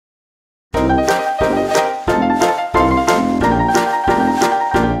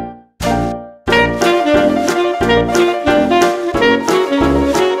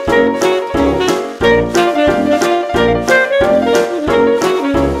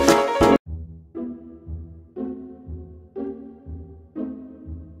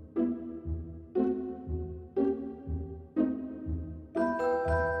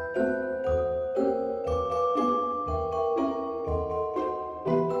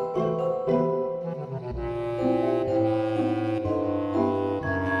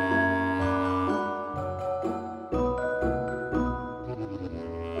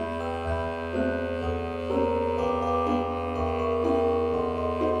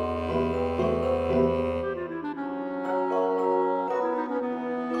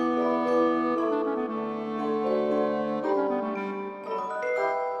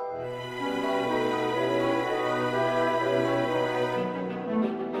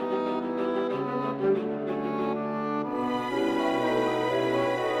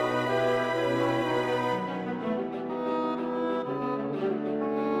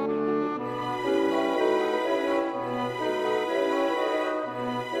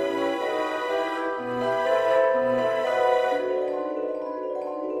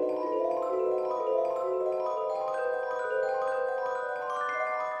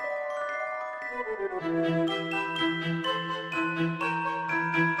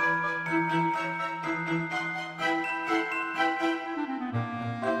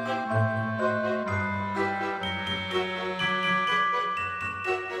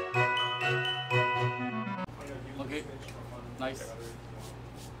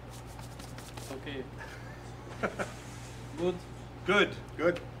Okay. Good. Good.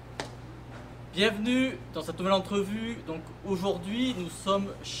 Good. Bienvenue dans cette nouvelle entrevue. Donc aujourd'hui, nous sommes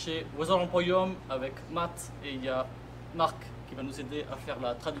chez Emporium avec Matt et il y a Marc qui va nous aider à faire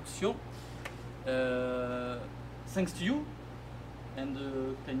la traduction. Thanks to you. And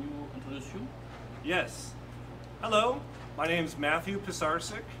can you introduce you? Yes. Hello, my name is Matthew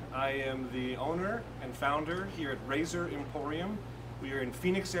Pisarcik. I am the owner and founder here at Emporium. We are in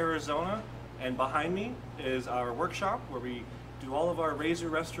Phoenix, Arizona, and behind me is our workshop where we do all of our razor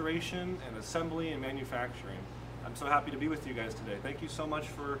restoration and assembly and manufacturing. I'm so happy to be with you guys today. Thank you so much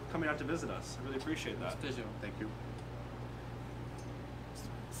for coming out to visit us. I really appreciate that. Pleasure. Thank you.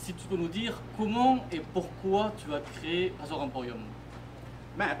 Si tu peux nous dire comment et pourquoi tu as créé Emporium.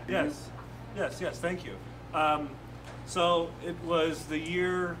 Matt? Yes, thank you. So it was the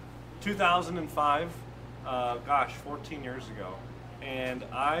year 2005, gosh, 14 years ago, and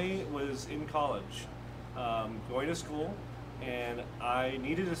I was in college, going to school, and I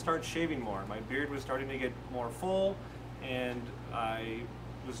needed to start shaving more. My beard was starting to get more full, and I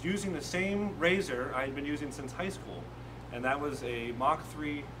was using the same razor I had been using since high school, and that was a Mach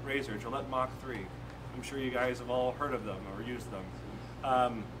 3 razor, Gillette Mach 3. I'm sure you guys have all heard of them or used them.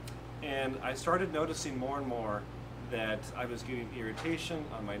 And I started noticing more and more that I was getting irritation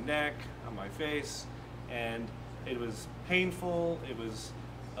on my neck, on my face, and it was painful, it was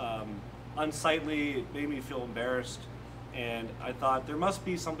unsightly, it made me feel embarrassed, and I thought there must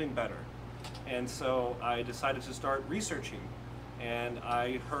be something better. And so I decided to start researching, and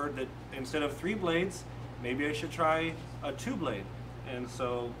I heard that instead of 3 blades, maybe I should try a 2-blade. And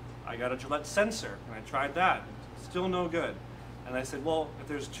so I got a Gillette sensor, and I tried that, still no good. And I said, well, if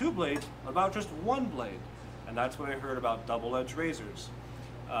there's 2 blades, about just 1 blade? And that's when I heard about double-edged razors.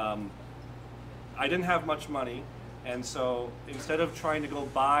 I didn't have much money, and so instead of trying to go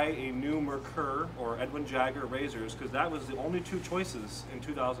buy a new Merkur or Edwin Jagger razors, because that was the only 2 choices in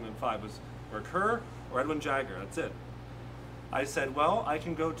 2005, was Merkur or Edwin Jagger, that's it. I said, well, I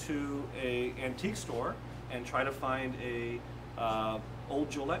can go to an antique store and try to find a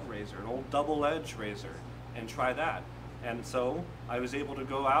old Gillette razor, an old double-edged razor, and try that. And so I was able to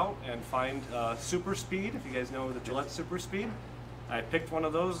go out and find Super Speed, if you guys know the Gillette Super Speed. I picked one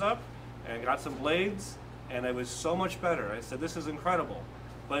of those up and got some blades, and it was so much better. I said, this is incredible.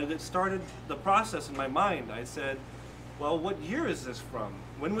 But it started the process in my mind. I said, well, what year is this from?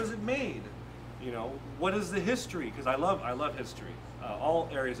 When was it made? You know, what is the history? Because I love history, all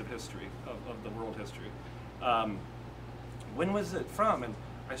areas of history, of the world history. When was it from? And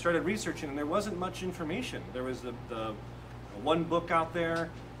I started researching, and there wasn't much information. There was the one book out there,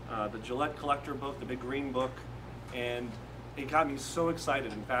 the Gillette collector book, the big green book, and it got me so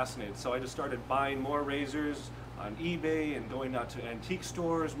excited and fascinated. So I just started buying more razors on eBay and going out to antique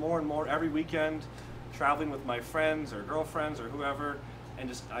stores more and more every weekend, traveling with my friends or girlfriends or whoever, and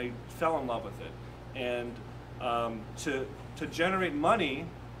just I fell in love with it. And to generate money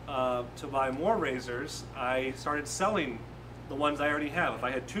to buy more razors, I started selling the ones I already have. If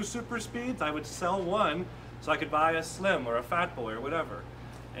I had 2 Super Speeds, I would sell one so I could buy a Slim or a Fat Boy or whatever.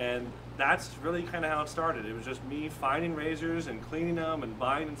 And that's really kind of how it started. It was just me finding razors and cleaning them and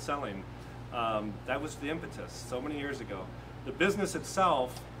buying and selling. That was the impetus so many years ago. The business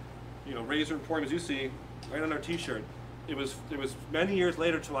itself, you know, Razor Emporium, as you see right on our t-shirt, it was many years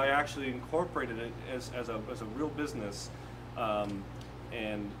later till I actually incorporated it as a real business.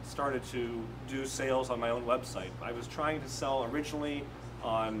 And started to do sales on my own website. I was trying to sell originally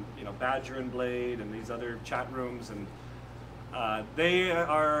on, you know, Badger and Blade and these other chat rooms, and they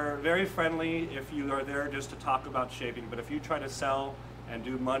are very friendly if you are there just to talk about shaving, but if you try to sell and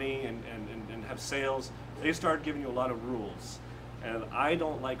do money and have sales, they start giving you a lot of rules, and I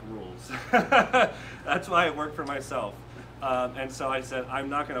don't like rules. That's why I work for myself. And so I said, I'm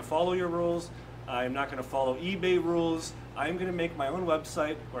not going to follow your rules, I'm not going to follow eBay rules, I'm going to make my own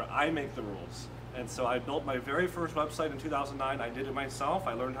website where I make the rules. And so I built my very first website in 2009. I did it myself.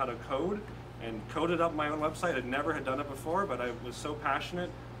 I learned how to code and coded up my own website. I never had done it before, but I was so passionate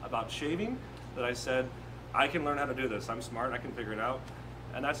about shaving that I said, I can learn how to do this. I'm smart, I can figure it out.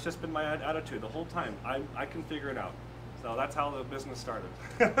 And that's just been my attitude the whole time. I can figure it out. So that's how the business started.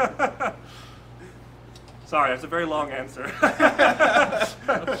 Sorry, that's a very long answer.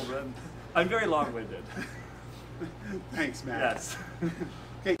 I'm very long-winded. Thanks, Matt. Yes.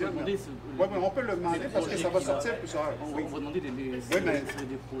 Okay. Ouais, mais on peut le demander parce que ça va sortir plus tard. On va demander des Oui, mais...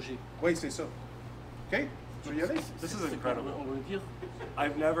 projets. Oui, c'est ça. OK? Tu veux y aller? This is incredible. On veut dire I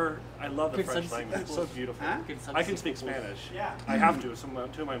love the Quel French service language. It's so propose? beautiful. Hein? quel I service can il speak propose. Spanish. Yeah. I have to,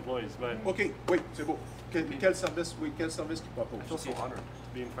 two of my employees, but OK, oui, c'est beau. Quel service, oui, quel service qu'il propose? I feel so honored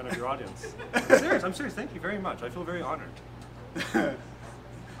to be in front of your audience. I'm serious. Thank you very much. I feel very honored.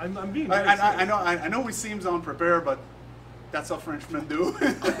 I'm being very serious. I know we seems unprepared, but that's how Frenchmen do.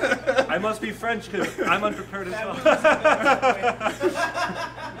 I must be French because I'm unprepared as well.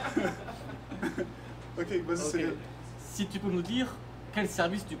 OK, vas-y, Ok. Cyril. Si tu peux nous dire quel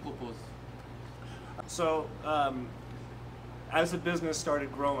service tu proposes. So, as the business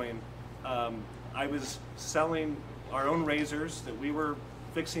started growing, I was selling our own razors that we were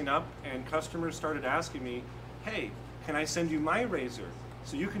fixing up, and customers started asking me, hey, can I send you my razor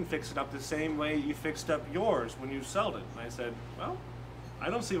so you can fix it up the same way you fixed up yours when you sold it? And I said, well, I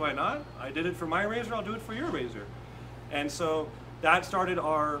don't see why not. I did it for my razor, I'll do it for your razor. And so that started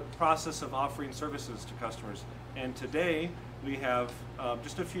our process of offering services to customers. And today we have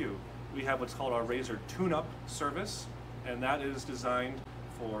just a few. We have what's called our razor tune-up service, and that is designed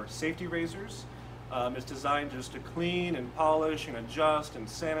for safety razors. It's designed just to clean and polish and adjust and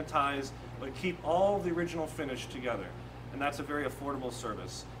sanitize, but keep all the original finish together. And that's a very affordable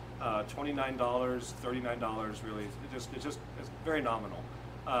service. $29, $39 really. It's very nominal.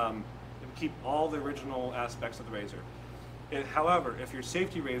 Keep all the original aspects of the razor. However, if your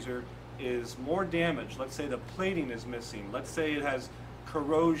safety razor is more damaged, let's say the plating is missing, let's say it has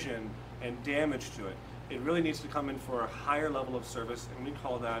corrosion and damage to it, it really needs to come in for a higher level of service, and we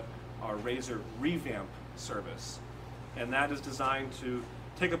call that our razor revamp service. And that is designed to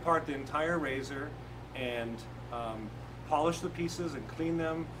take apart the entire razor and polish the pieces and clean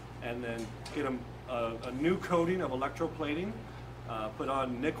them, and then get them a new coating of electroplating, put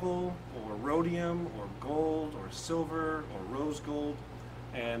on nickel or rhodium or gold or silver or rose gold,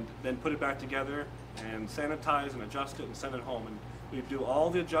 and then put it back together and sanitize and adjust it and send it home. And we do all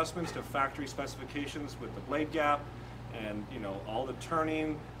the adjustments to factory specifications with the blade gap and all the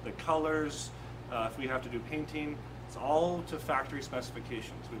turning, the colors, if we have to do painting, it's all to factory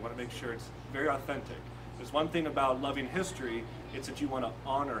specifications. We want to make sure it's very authentic. There's one thing about loving history, it's that you want to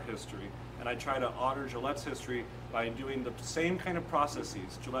honor history. And I try to honor Gillette's history by doing the same kind of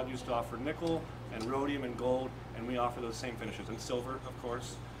processes. Gillette used to offer nickel and rhodium and gold, and we offer those same finishes, and silver, of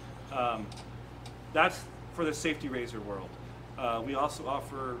course. That's for the safety razor world. We also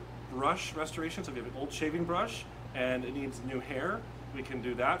offer brush restoration, so if you have an old shaving brush and it needs new hair, we can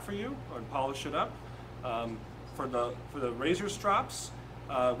do that for you and polish it up. For the razor strops,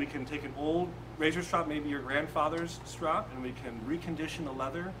 we can take an old razor strop, maybe your grandfather's strop, and we can recondition the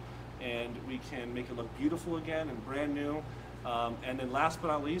leather, and we can make it look beautiful again and brand new. And then last but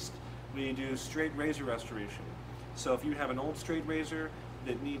not least, we do straight razor restoration. So if you have an old straight razor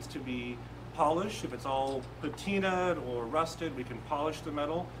that needs to be polished, if it's all patinaed or rusted, we can polish the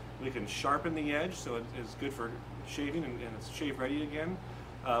metal. We can sharpen the edge so it's good for shaving and it's shave ready again.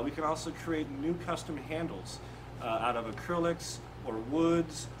 We can also create new custom handles out of acrylics or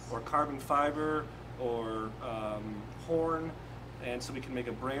woods or carbon fiber or horn, and so we can make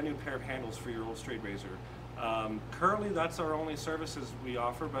a brand new pair of handles for your old straight razor. Currently that's our only services we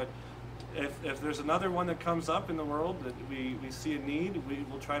offer, but if there's another one that comes up in the world that we see a need, we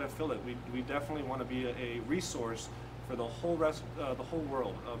will try to fill it. We definitely want to be a resource for the whole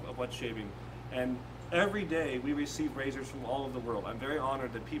world of wet shaving. And every day we receive razors from all over the world. I'm very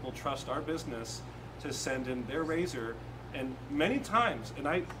honored that people trust our business to send in their razor, and many times,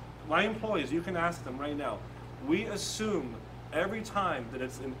 and my employees, you can ask them right now, we assume every time that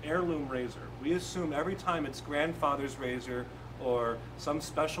it's an heirloom razor. We assume every time it's grandfather's razor or some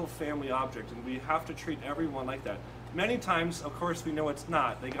special family object, and we have to treat everyone like that. Many times, of course, we know it's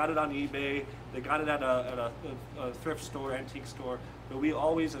not. They got it on eBay, they got it at a thrift store, antique store, but we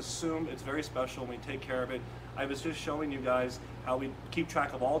always assume it's very special and we take care of it. I was just showing you guys how we keep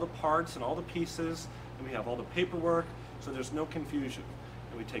track of all the parts and all the pieces, and we have all the paperwork, so there's no confusion.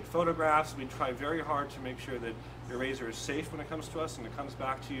 And we take photographs, we try very hard to make sure that your razor is safe when it comes to us and it comes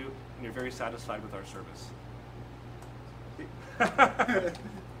back to you, and you're very satisfied with our service.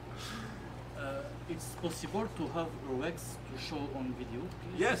 It's possible to have a Rex to show on video,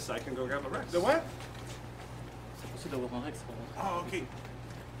 please? Yes, I can go grab a Rex. The what? C'est possible d'avoir un Rex, pardon. Ah, OK.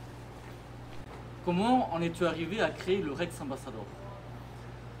 Comment en es-tu arrivé à créer le Rex Ambassador?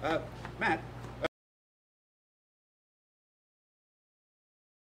 Matt,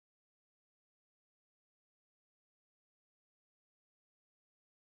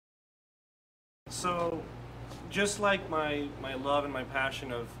 So, just like my love and my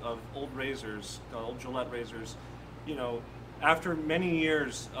passion of old razors, old Gillette razors, after many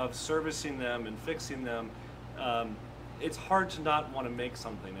years of servicing them and fixing them, it's hard to not want to make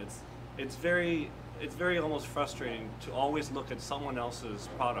something. It's very almost frustrating to always look at someone else's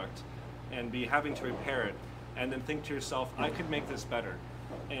product and be having to repair it, and then think to yourself, I could make this better.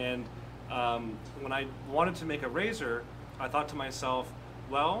 And when I wanted to make a razor, I thought to myself,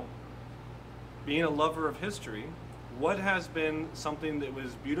 well, being a lover of history, what has been something that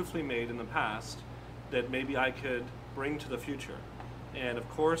was beautifully made in the past that maybe I could bring to the future? And of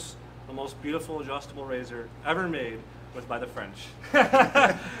course, the most beautiful adjustable razor ever made was by the French,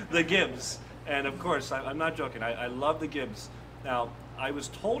 the Gibbs. And of course, I'm not joking, I love the Gibbs. Now, I was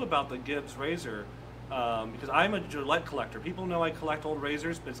told about the Gibbs razor because I'm a Gillette collector. People know I collect old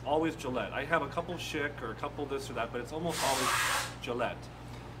razors, but it's always Gillette. I have a couple Schick or a couple this or that, but it's almost always Gillette.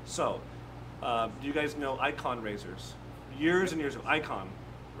 So, do you guys know Icon razors? Years and years ago, Icon,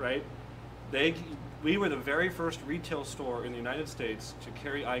 right? We were the very first retail store in the United States to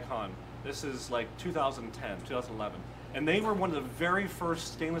carry Icon. This is like 2010, 2011. And they were one of the very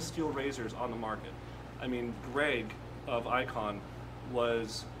first stainless steel razors on the market. I mean, Greg of Icon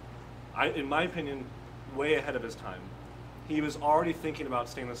was, in my opinion, way ahead of his time. He was already thinking about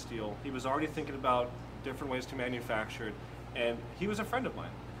stainless steel. He was already thinking about different ways to manufacture it. And he was a friend of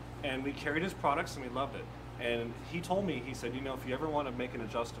mine. And we carried his products and we loved it. And he told me, he said, you know, if you ever want to make an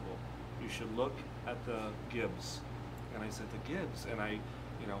adjustable, you should look at the Gibbs. And I said, the Gibbs? And I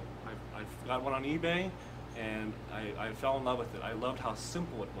got one on eBay, and I fell in love with it. I loved how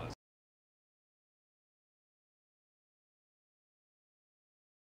simple it was.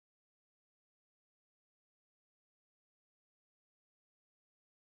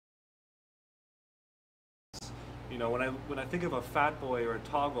 You know, when I think of a Fat Boy or a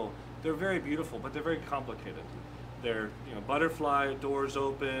Toggle, they're very beautiful, but they're very complicated. They're, you know, butterfly, doors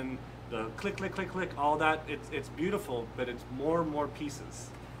open, the click, click, click, click, all that. It's beautiful, but it's more and more pieces.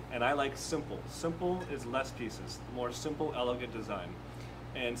 And I like simple. Simple is less pieces, more simple, elegant design.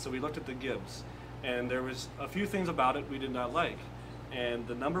 And so we looked at the Gibbs, and there was a few things about it we did not like. And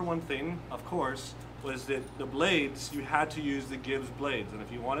the number one thing, of course, was that the blades, you had to use the Gibbs blades. And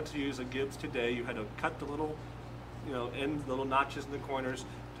if you wanted to use a Gibbs today, you had to cut the little, you know, end, the little notches in the corners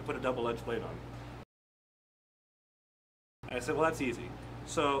to put a double-edged blade on. And I said, well, that's easy.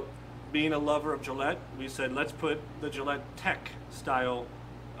 So, being a lover of Gillette, we said, let's put the Gillette Tech style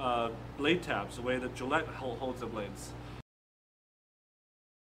blade tabs, the way that Gillette holds the blades.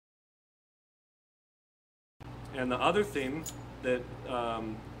 And the other thing that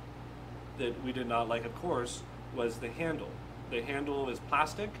that we did not like, of course, was the handle. The handle is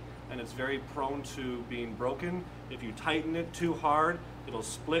plastic, and it's very prone to being broken. If you tighten it too hard, it'll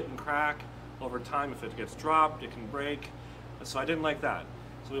split and crack over time. If it gets dropped, it can break. So I didn't like that.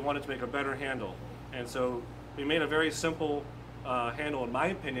 So we wanted to make a better handle. And so we made a very simple handle, in my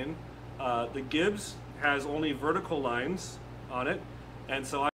opinion. The Gibbs has only vertical lines on it. And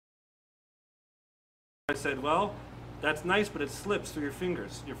so I said, well, that's nice, but it slips through your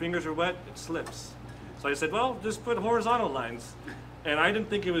fingers. Your fingers are wet, it slips. So I said, well, just put horizontal lines. And I didn't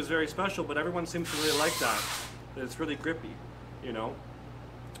think it was very special, but everyone seems to really like that it's really grippy, you know.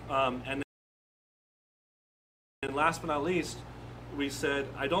 And last but not least, we said,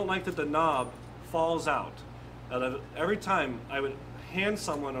 I don't like that the knob falls out. Every time I would hand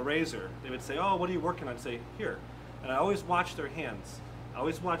someone a razor, they would say, oh, what are you working on? I'd say, here. And I always watch their hands. I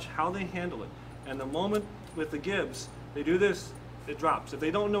always watch how they handle it. And the moment with the Gibbs, they do this, it drops. If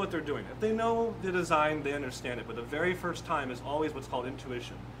they don't know what they're doing. If they know the design, they understand it. But the very first time is always what's called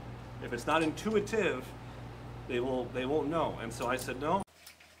intuition. If it's not intuitive, they won't know. And so I said no.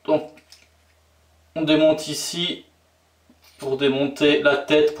 Donc, on démonte ici pour démonter la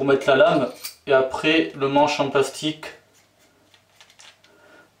tête, pour mettre la lame. Et après, le manche en plastique.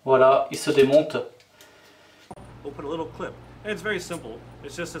 Voilà, il se démonte. We'll put a little clip. And it's very simple.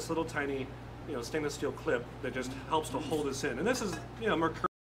 It's just this little tiny, you know, stainless steel clip that just helps to hold this in. And this is, you know, Merkur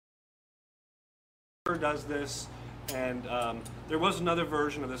does this, and there was another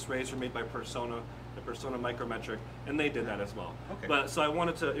version of this razor made by Persona, the Persona Micrometric, and they did that as well. Okay. But so I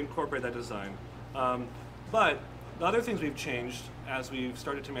wanted to incorporate that design. But the other things we've changed as we've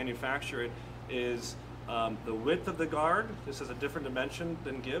started to manufacture it is the width of the guard. This is a different dimension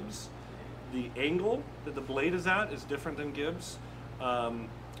than Gibbs. The angle that the blade is at is different than Gibbs.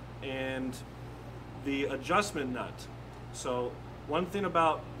 And the adjustment nut. So one thing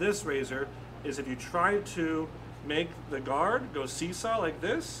about this razor is if you try to make the guard go seesaw like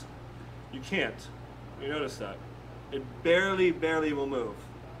this, you can't. You notice that. It barely will move.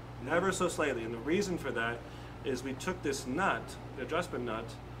 Never so slightly. And the reason for that is we took this nut, the adjustment nut,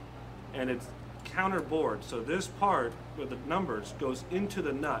 and it's counterbored. So this part with the numbers goes into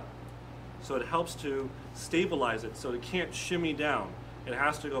the nut. so it helps to stabilize it so it can't shimmy down. It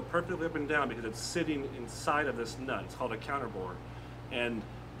has to go perfectly up and down because it's sitting inside of this nut. It's called a counterbore. And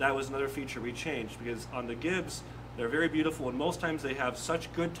that was another feature we changed, because on the Gibbs, they're very beautiful, and most times they have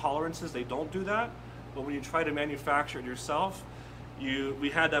such good tolerances they don't do that. But when you try to manufacture it yourself, we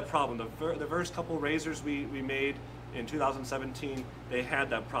had that problem. The first couple razors we made in 2017, they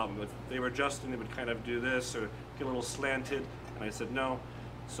had that problem. They were adjusting, they would kind of do this or get a little slanted, and I said no.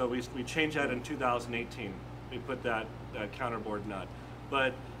 So we changed that in 2018. We put that counterboard nut.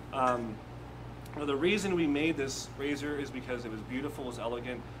 But the reason we made this razor is because it was beautiful, it was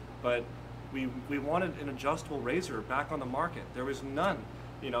elegant, but we wanted an adjustable razor back on the market. There was none.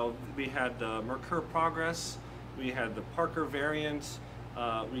 You know, we had the Merkur Progress, we had the Parker variant,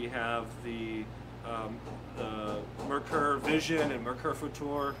 we have the Merkur Vision and Merkur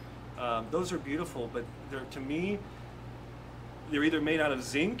Futur. Those are beautiful, but to me, they're either made out of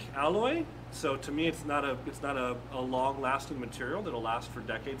zinc alloy. So to me, it's not a long-lasting material that'll last for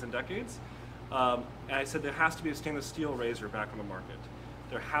decades and decades. And I said there has to be a stainless steel razor back on the market.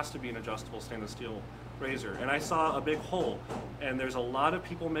 There has to be an adjustable stainless steel razor. And I saw a big hole. And there's a lot of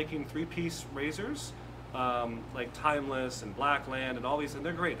people making three-piece razors, like Timeless and Blackland and all these, and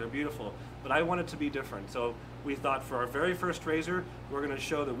they're great, they're beautiful. But I want it to be different. So we thought for our very first razor, we're going to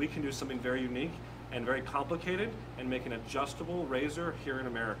show that we can do something very unique and very complicated and make an adjustable razor here in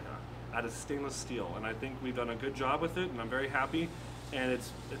America out of stainless steel. And I think we've done a good job with it, and I'm very happy. And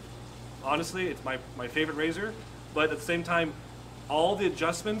honestly, it's my favorite razor, but at the same time, all the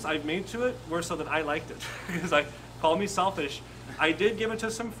adjustments I've made to it were so that I liked it. Because call me selfish. I did give it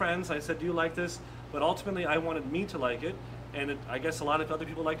to some friends. I said, do you like this? But ultimately, I wanted me to like it. And I guess a lot of other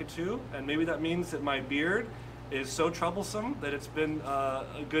people like it too. And maybe that means that my beard is so troublesome that it's been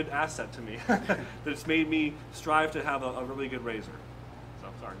a good asset to me. That it's made me strive to have a really good razor. So,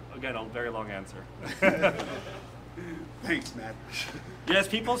 sorry. Again, a very long answer. Thanks, Matt. Yes,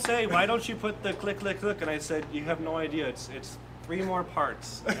 people say, why don't you put the click, click, click? And I said, you have no idea. It's 3 more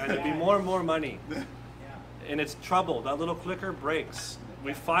parts, and it'd be more and more money. And it's trouble. That little clicker breaks.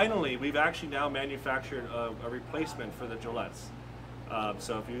 We've actually now manufactured a replacement for the Gillettes.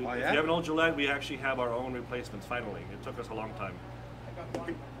 So if you have an old Gillette, we actually have our own replacements, finally. It took us a long time.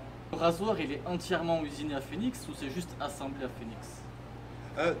 Le rasoir, il est entièrement usiné à Phoenix ou c'est juste assemblé à Phoenix?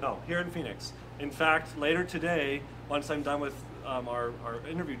 No, here in Phoenix. In fact, later today, once I'm done with our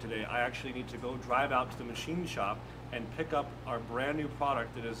interview today, I actually need to go drive out to the machine shop and pick up our brand new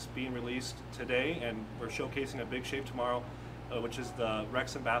product that is being released today, and we're showcasing a big shape tomorrow, which is the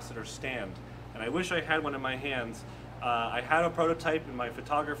Rex Ambassador stand. And I wish I had one in my hands. I had a prototype, and my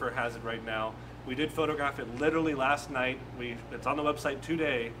photographer has it right now. We did photograph it literally last night. It's on the website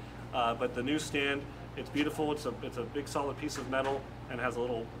today, but the new stand, it's beautiful. It's a big solid piece of metal and has a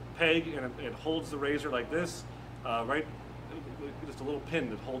little peg, and it holds the razor like this, right? Just a little pin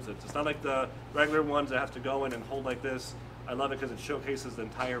that holds it. It's not like the regular ones that have to go in and hold like this. I love it because it showcases the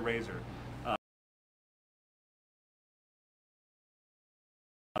entire razor.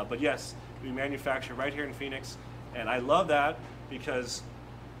 But yes, we manufacture right here in Phoenix, and I love that because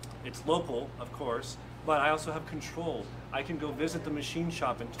it's local, of course, but I also have control. I can go visit the machine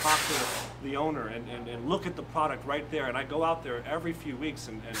shop and talk to the owner and look at the product right there. And I go out there every few weeks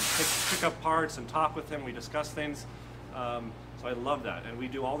and pick up parts and talk with him. We discuss things. So I love that. And we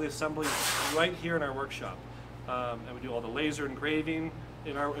do all the assembly right here in our workshop. And we do all the laser engraving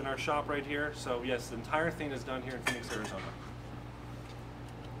in our shop right here. So yes, the entire thing is done here in Phoenix, Arizona.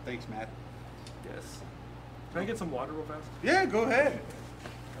 Thanks, Matt. Yes. Can I get some water real fast? Yeah, go ahead.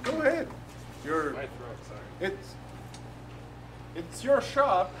 Go ahead. My throat, sorry. It's your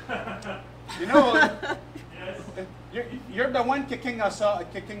shop. You know, Yes. you're the one kicking us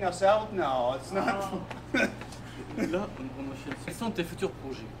out now. It's not. Là, on enchaîne. Quels sont tes futurs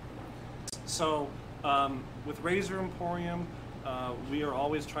projets? So, with Razor Emporium, we are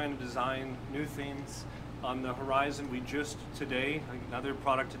always trying to design new things. On the horizon, we just today, another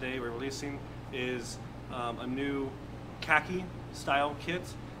product today we're releasing is a new khaki style kit.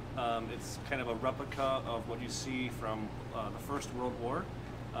 It's kind of a replica of what you see from the First World War,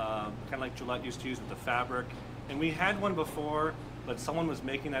 kind of like Gillette used to use with the fabric. And we had one before, but someone was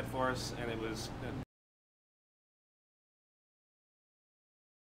making that for us, and it was,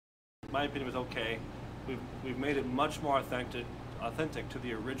 in my opinion, it was okay. We've made it much more authentic to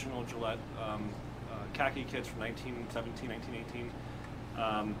the original Gillette khaki kits from 1917,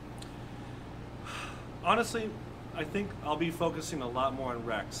 1918. Honestly, I think I'll be focusing a lot more on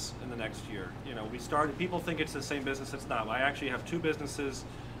Rex in the next year. You know, people think it's the same business. It's not. I actually have 2 businesses.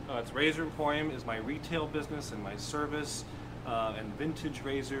 It's Razor Emporium is my retail business and my service and vintage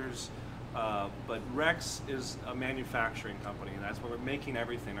razors. But Rex is a manufacturing company, and that's where we're making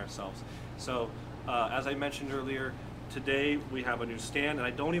everything ourselves. So as I mentioned earlier, today we have a new stand, and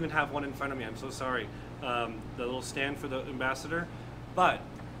I don't even have one in front of me, I'm so sorry. The little stand for the ambassador, but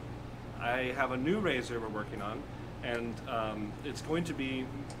I have a new razor we're working on, and it's going to be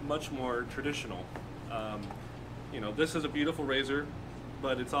much more traditional. You know, this is a beautiful razor,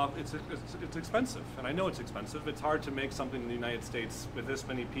 but it's expensive, and I know it's expensive. It's hard to make something in the United States with this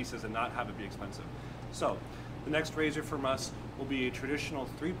many pieces and not have it be expensive. So the next razor from us will be a traditional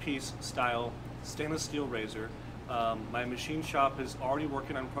 3-piece style stainless steel razor. My machine shop is already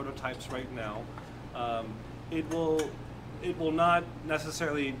working on prototypes right now. It will not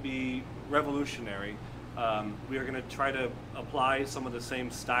necessarily be revolutionary. We are going to try to apply some of the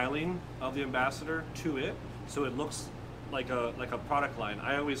same styling of the ambassador to it, so it looks like a product line.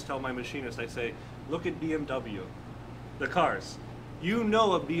 I always tell my machinists, I say, look at BMW, the cars. You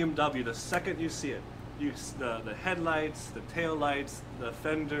know a BMW the second you see it. The headlights, the tail lights, the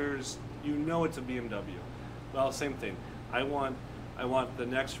fenders, you know it's a BMW. Well, same thing. I want the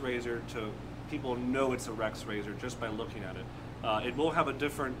next razor to, people know it's a Rex razor just by looking at it. It will have a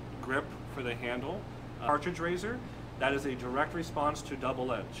different grip for the handle. Cartridge razor, that is a direct response to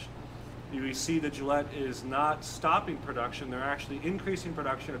double edge. You see that Gillette is not stopping production, they're actually increasing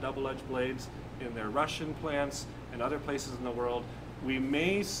production of double edge blades in their Russian plants and other places in the world. We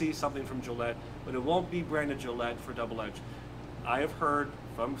may see something from Gillette, but it won't be branded Gillette for double edge. I have heard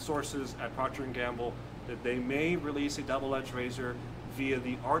from sources at Procter & Gamble that they may release a double edge razor via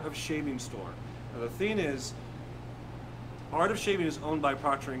the Art of Shaving store. Now the thing is, Art of Shaving is owned by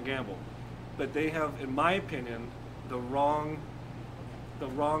Procter & Gamble, but they have, in my opinion, the wrong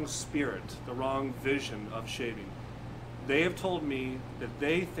spirit, the wrong vision of shaving. They have told me that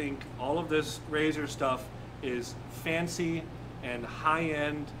they think all of this razor stuff is fancy and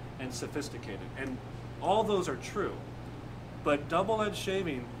high-end and sophisticated, and all those are true, but double-edged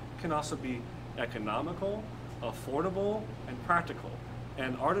shaving can also be economical, affordable, and practical,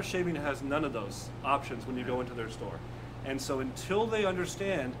 and Art of Shaving has none of those options when you go into their store. And so until they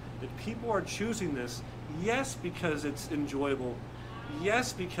understand that people are choosing this, yes, because it's enjoyable,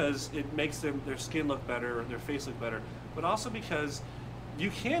 yes, because it makes their skin look better or their face look better, but also because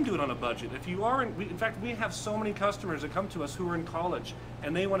you can do it on a budget. If you are, in fact, we have so many customers that come to us who are in college,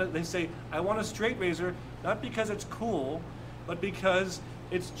 and they say, I want a straight razor, not because it's cool, but because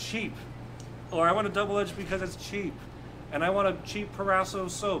it's cheap. Or I want a double edge because it's cheap. And I want a cheap Parasso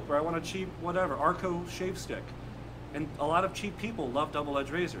soap, or I want a cheap whatever, Arco shave stick. And a lot of cheap people love double-edged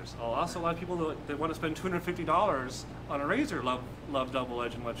razors. Also, a lot of people that want to spend $250 on a razor love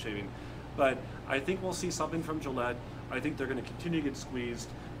double-edged and wet shaving. But I think we'll see something from Gillette. I think they're going to continue to get squeezed.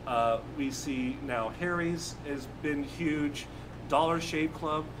 We see now Harry's has been huge. Dollar Shave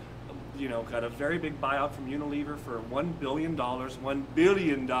Club, you know, got a very big buyout from Unilever for $1 billion. $1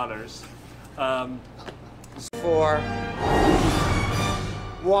 billion. For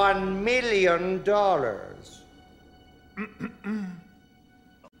 $1 million.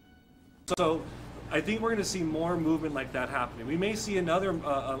 So I think we're going to see more movement like that happening. We may see another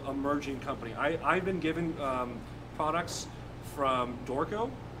emerging company. I've been given products from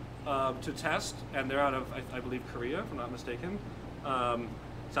Dorco to test, and they're out of, I believe, Korea, if I'm not mistaken.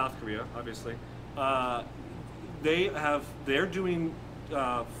 South Korea, obviously. They're doing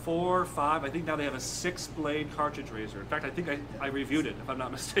 4 or 5, I think now they have a 6-blade cartridge razor. In fact, I think I reviewed it, if I'm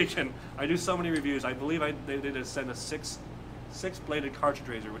not mistaken. I do so many reviews. I believe they did send a 6-bladed cartridge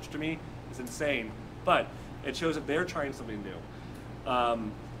razor, which to me is insane, but it shows that they're trying something new.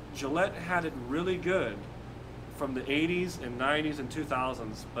 Gillette had it really good from the 80s and 90s and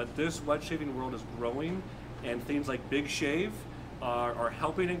 2000s, but this wet shaving world is growing, and things like Big Shave are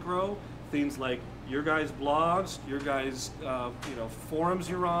helping it grow. Things like your guys' blogs, your guys' forums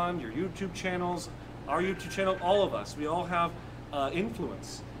you're on, your YouTube channels, our YouTube channel, all of us, we all have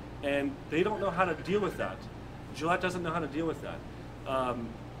influence, and they don't know how to deal with that. Gillette doesn't know how to deal with that.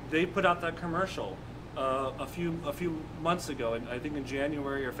 They put out that commercial a few months ago, and I think in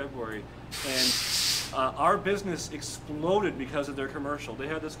January or February, and our business exploded because of their commercial. They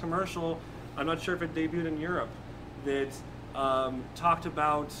had this commercial, I'm not sure if it debuted in Europe, that talked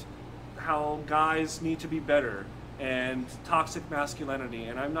about how guys need to be better and toxic masculinity,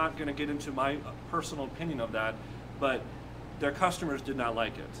 and I'm not going to get into my personal opinion of that, but their customers did not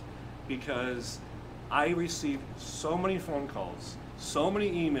like it because I received so many phone calls, so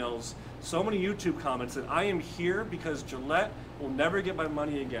many emails, so many YouTube comments that I am here because Gillette will never get my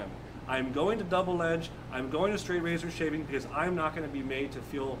money again. I'm going to double edge, I'm going to straight razor shaving because I'm not going to be made to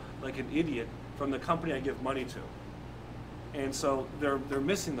feel like an idiot from the company I give money to. And so they're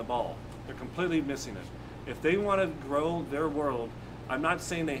missing the ball. They're completely missing it. If they want to grow their world, I'm not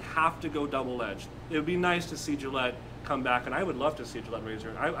saying they have to go double-edged. It would be nice to see Gillette come back, and I would love to see a Gillette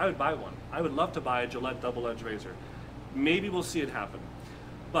razor. I would buy one. I would love to buy a Gillette double-edged razor. Maybe we'll see it happen.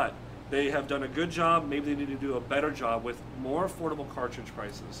 But they have done a good job. Maybe they need to do a better job with more affordable cartridge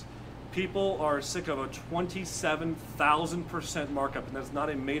prices. People are sick of a 27,000% markup, and that's not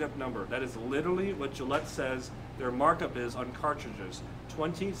a made-up number. That is literally what Gillette says their markup is on cartridges.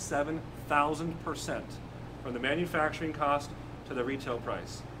 27,000% from the manufacturing cost to the retail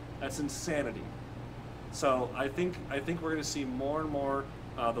price. That's insanity. So I think we're going to see more and more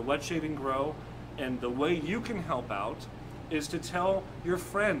the wet shaving grow, and the way you can help out is to tell your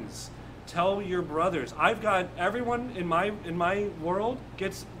friends, tell your brothers. I've got everyone in my world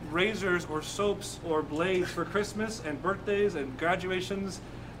gets razors or soaps or blades for Christmas and birthdays and graduations.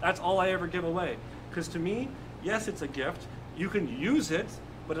 That's all I ever give away. Because to me, yes, it's a gift. You can use it,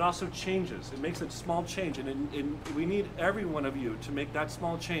 but it also changes. It makes a small change, and we need every one of you to make that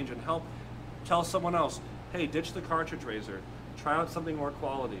small change and help tell someone else, hey, ditch the cartridge razor. Try out something more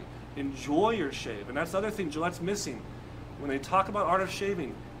quality. Enjoy your shave. And that's the other thing Gillette's missing. When they talk about art of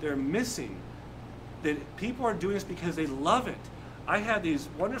shaving, they're missing that people are doing this because they love it. I had these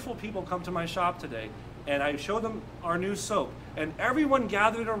wonderful people come to my shop today, and I showed them our new soap, and everyone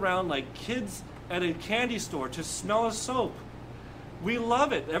gathered around like kids at a candy store to smell a soap. We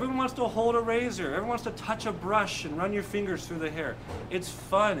love it. Everyone wants to hold a razor. Everyone wants to touch a brush and run your fingers through the hair. It's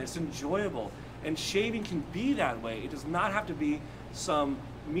fun. It's enjoyable. And shaving can be that way. It does not have to be some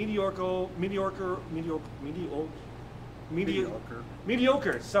mediocre.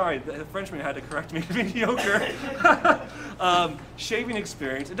 Sorry, the Frenchman had to correct me. Mediocre shaving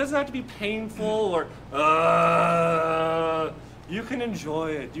experience. It doesn't have to be painful or. You can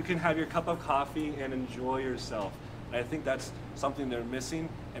enjoy it. You can have your cup of coffee and enjoy yourself. And I think that's something they're missing.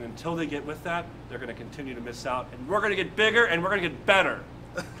 And until they get with that, they're going to continue to miss out. And we're going to get bigger and we're going to get better.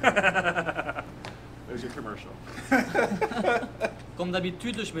 There's your commercial. Comme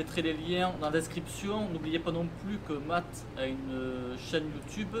d'habitude, je mettrai les liens dans la description. N'oubliez pas non plus que Matt a une chaîne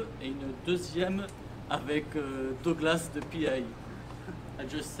YouTube et une deuxième avec Douglas de PI. I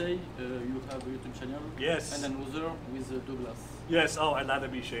just say you have a YouTube channel. Yes. And another with Douglas. Yes. Oh, I'd rather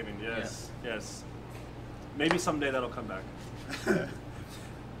be shaving. Yes. Yeah. Yes. Maybe someday that'll come back.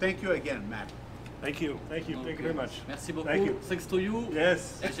 Thank you again, Matt. Thank you. Thank you. Okay. Thank you very much. Merci beaucoup. Thank you. Thanks to you.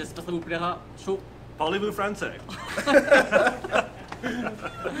 Yes. Et j'espère que ça vous plaira. Chaud. Parlez-vous français?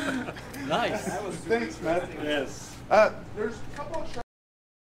 Nice. Thanks, Matt. Yes. There's a couple